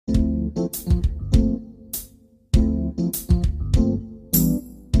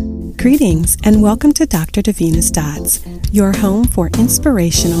Greetings and welcome to Dr. Davina's Dots, your home for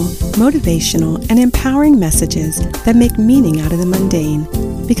inspirational, motivational, and empowering messages that make meaning out of the mundane.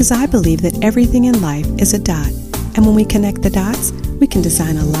 Because I believe that everything in life is a dot, and when we connect the dots, we can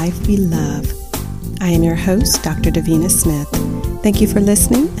design a life we love. I am your host, Dr. Davina Smith. Thank you for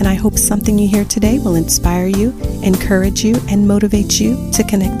listening, and I hope something you hear today will inspire you, encourage you, and motivate you to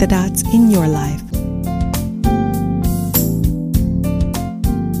connect the dots in your life.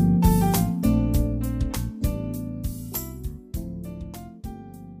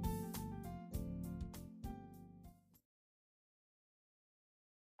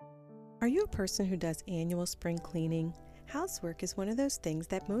 Are you a person who does annual spring cleaning? Housework is one of those things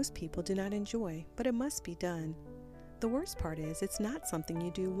that most people do not enjoy, but it must be done. The worst part is it's not something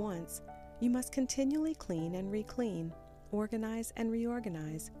you do once. You must continually clean and re-clean, organize and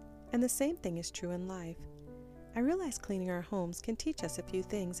reorganize, and the same thing is true in life. I realize cleaning our homes can teach us a few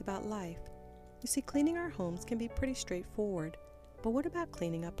things about life. You see, cleaning our homes can be pretty straightforward, but what about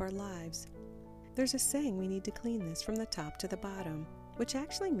cleaning up our lives? There's a saying we need to clean this from the top to the bottom, which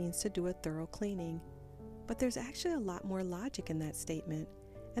actually means to do a thorough cleaning. But there's actually a lot more logic in that statement,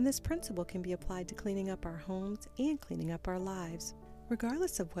 and this principle can be applied to cleaning up our homes and cleaning up our lives.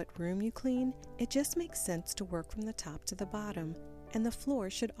 Regardless of what room you clean, it just makes sense to work from the top to the bottom, and the floor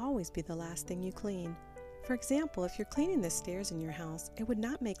should always be the last thing you clean. For example, if you're cleaning the stairs in your house, it would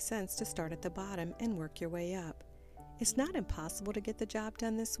not make sense to start at the bottom and work your way up. It's not impossible to get the job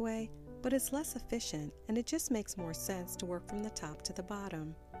done this way, but it's less efficient, and it just makes more sense to work from the top to the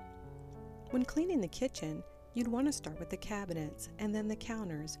bottom. When cleaning the kitchen, you'd want to start with the cabinets and then the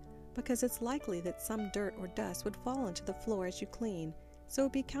counters, because it's likely that some dirt or dust would fall onto the floor as you clean, so it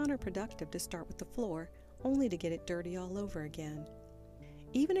would be counterproductive to start with the floor, only to get it dirty all over again.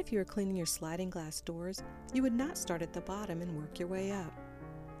 Even if you were cleaning your sliding glass doors, you would not start at the bottom and work your way up.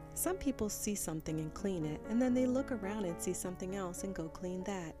 Some people see something and clean it, and then they look around and see something else and go clean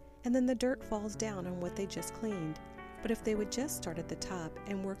that, and then the dirt falls down on what they just cleaned. But if they would just start at the top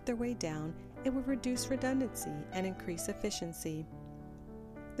and work their way down, it would reduce redundancy and increase efficiency.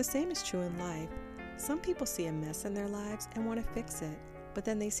 The same is true in life. Some people see a mess in their lives and want to fix it, but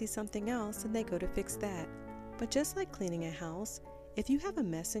then they see something else and they go to fix that. But just like cleaning a house, if you have a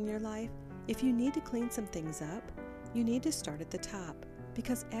mess in your life, if you need to clean some things up, you need to start at the top,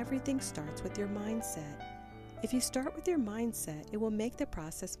 because everything starts with your mindset. If you start with your mindset, it will make the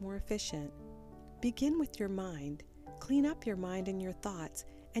process more efficient. Begin with your mind. Clean up your mind and your thoughts,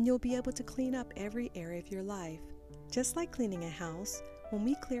 and you'll be able to clean up every area of your life. Just like cleaning a house, when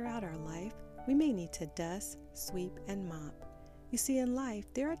we clear out our life, we may need to dust, sweep, and mop. You see, in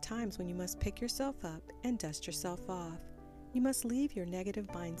life, there are times when you must pick yourself up and dust yourself off. You must leave your negative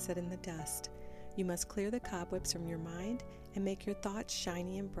mindset in the dust. You must clear the cobwebs from your mind and make your thoughts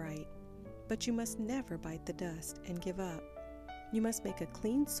shiny and bright. But you must never bite the dust and give up. You must make a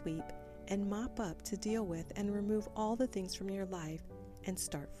clean sweep and mop up to deal with and remove all the things from your life and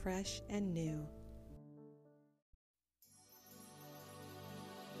start fresh and new.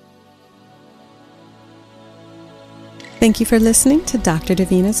 Thank you for listening to Dr.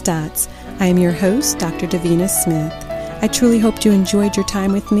 Davina's Dots. I am your host, Dr. Davina Smith. I truly hope you enjoyed your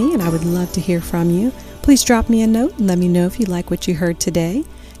time with me, and I would love to hear from you. Please drop me a note and let me know if you like what you heard today.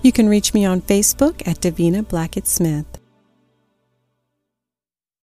 You can reach me on Facebook at Davina Blackett Smith.